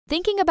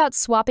Thinking about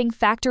swapping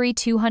factory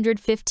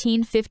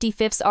 215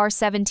 55ths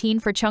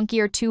R17 for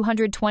chunkier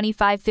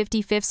 225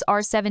 55ths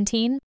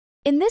R17?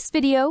 In this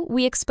video,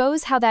 we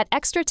expose how that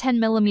extra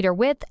 10mm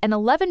width and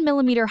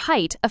 11mm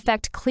height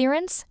affect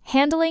clearance,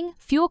 handling,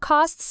 fuel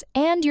costs,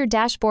 and your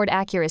dashboard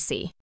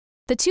accuracy.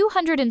 The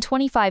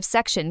 225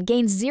 section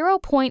gains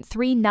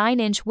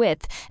 0.39-inch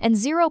width and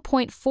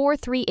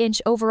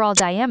 0.43-inch overall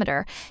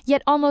diameter,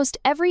 yet almost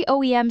every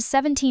OEM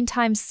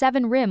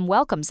 17x7 rim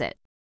welcomes it.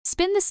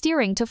 Spin the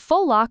steering to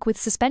full lock with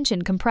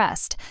suspension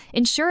compressed.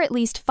 Ensure at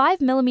least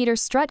 5mm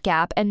strut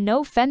gap and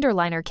no fender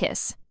liner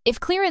kiss. If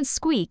clearance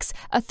squeaks,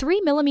 a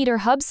 3mm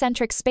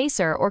hub-centric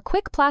spacer or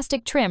quick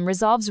plastic trim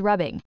resolves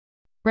rubbing.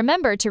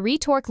 Remember to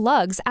re-torque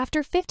lugs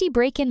after 50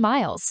 break-in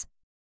miles.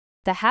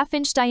 The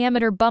half-inch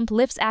diameter bump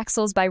lifts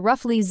axles by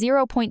roughly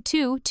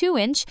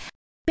 0.2-2-inch,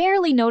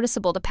 barely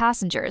noticeable to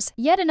passengers,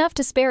 yet enough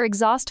to spare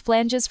exhaust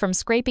flanges from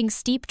scraping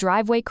steep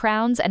driveway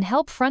crowns and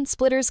help front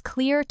splitters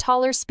clear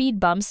taller speed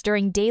bumps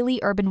during daily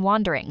urban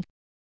wandering.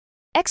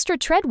 Extra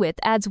tread width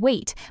adds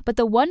weight, but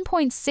the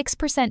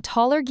 1.6%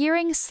 taller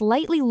gearing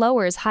slightly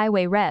lowers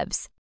highway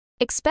revs.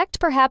 Expect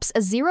perhaps a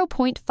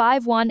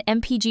 0.51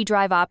 mpg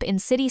drive-up in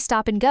city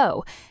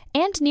stop-and-go,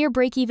 and near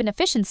break-even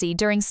efficiency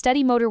during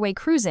steady motorway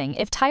cruising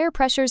if tire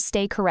pressures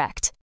stay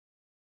correct.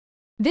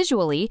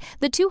 Visually,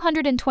 the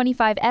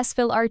 225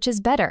 S-fill arch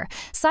is better.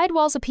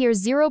 Sidewalls appear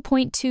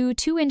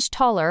 0.22-inch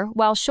taller,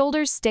 while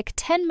shoulders stick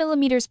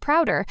 10mm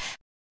prouder,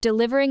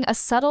 delivering a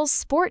subtle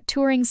sport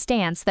touring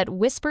stance that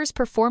whispers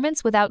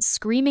performance without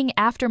screaming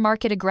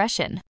aftermarket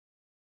aggression.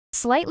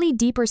 Slightly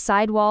deeper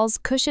sidewalls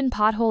cushion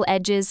pothole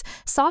edges,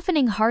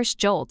 softening harsh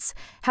jolts.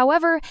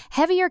 However,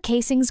 heavier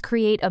casings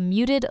create a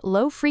muted,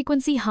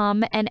 low-frequency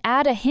hum and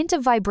add a hint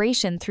of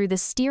vibration through the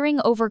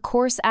steering over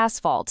coarse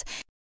asphalt.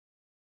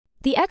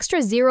 The extra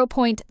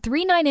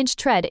 0.39-inch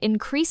tread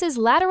increases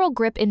lateral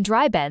grip in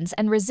dry bends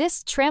and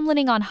resists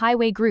tramlining on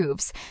highway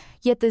grooves,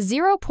 yet the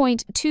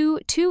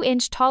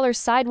 0.22-inch taller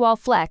sidewall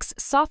flex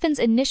softens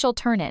initial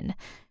turn-in.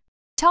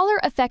 Taller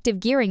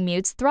effective gearing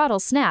mutes throttle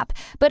snap,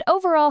 but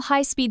overall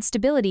high-speed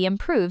stability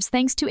improves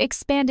thanks to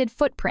expanded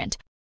footprint.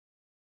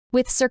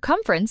 With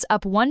circumference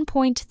up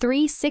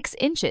 1.36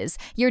 inches,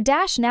 your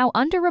dash now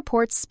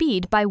underreports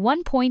speed by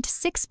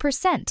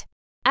 1.6%.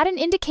 At an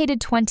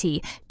indicated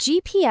 20,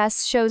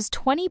 GPS shows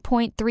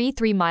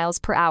 20.33 miles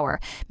per hour,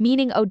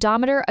 meaning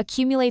odometer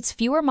accumulates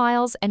fewer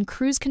miles and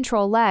cruise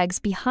control lags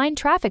behind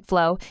traffic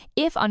flow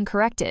if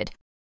uncorrected.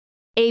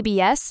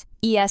 ABS,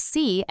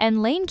 ESC,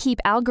 and lane keep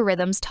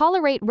algorithms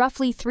tolerate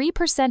roughly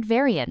 3%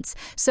 variance,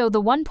 so the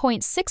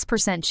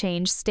 1.6%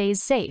 change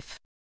stays safe.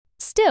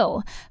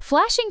 Still,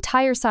 flashing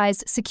tire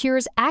size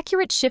secures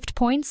accurate shift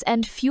points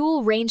and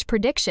fuel range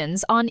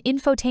predictions on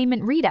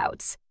infotainment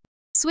readouts.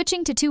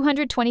 Switching to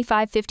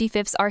 225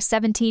 55ths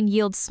R17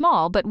 yields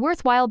small but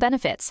worthwhile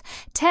benefits: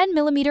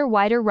 10mm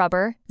wider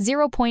rubber,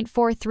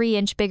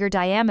 0.43-inch bigger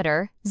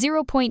diameter,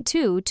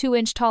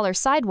 0.22-inch taller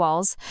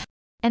sidewalls,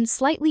 and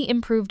slightly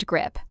improved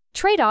grip.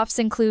 Trade-offs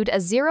include a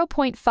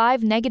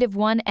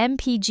 0.5-1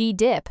 mpg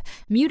dip,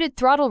 muted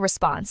throttle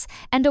response,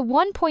 and a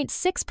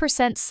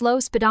 1.6% slow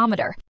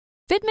speedometer.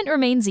 Fitment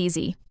remains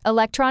easy,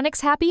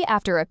 electronics happy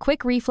after a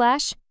quick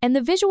reflash, and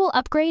the visual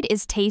upgrade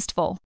is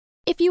tasteful.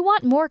 If you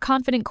want more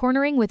confident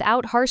cornering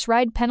without harsh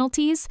ride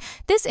penalties,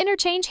 this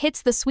interchange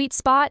hits the sweet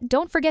spot.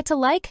 Don't forget to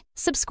like,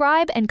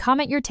 subscribe, and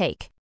comment your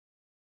take.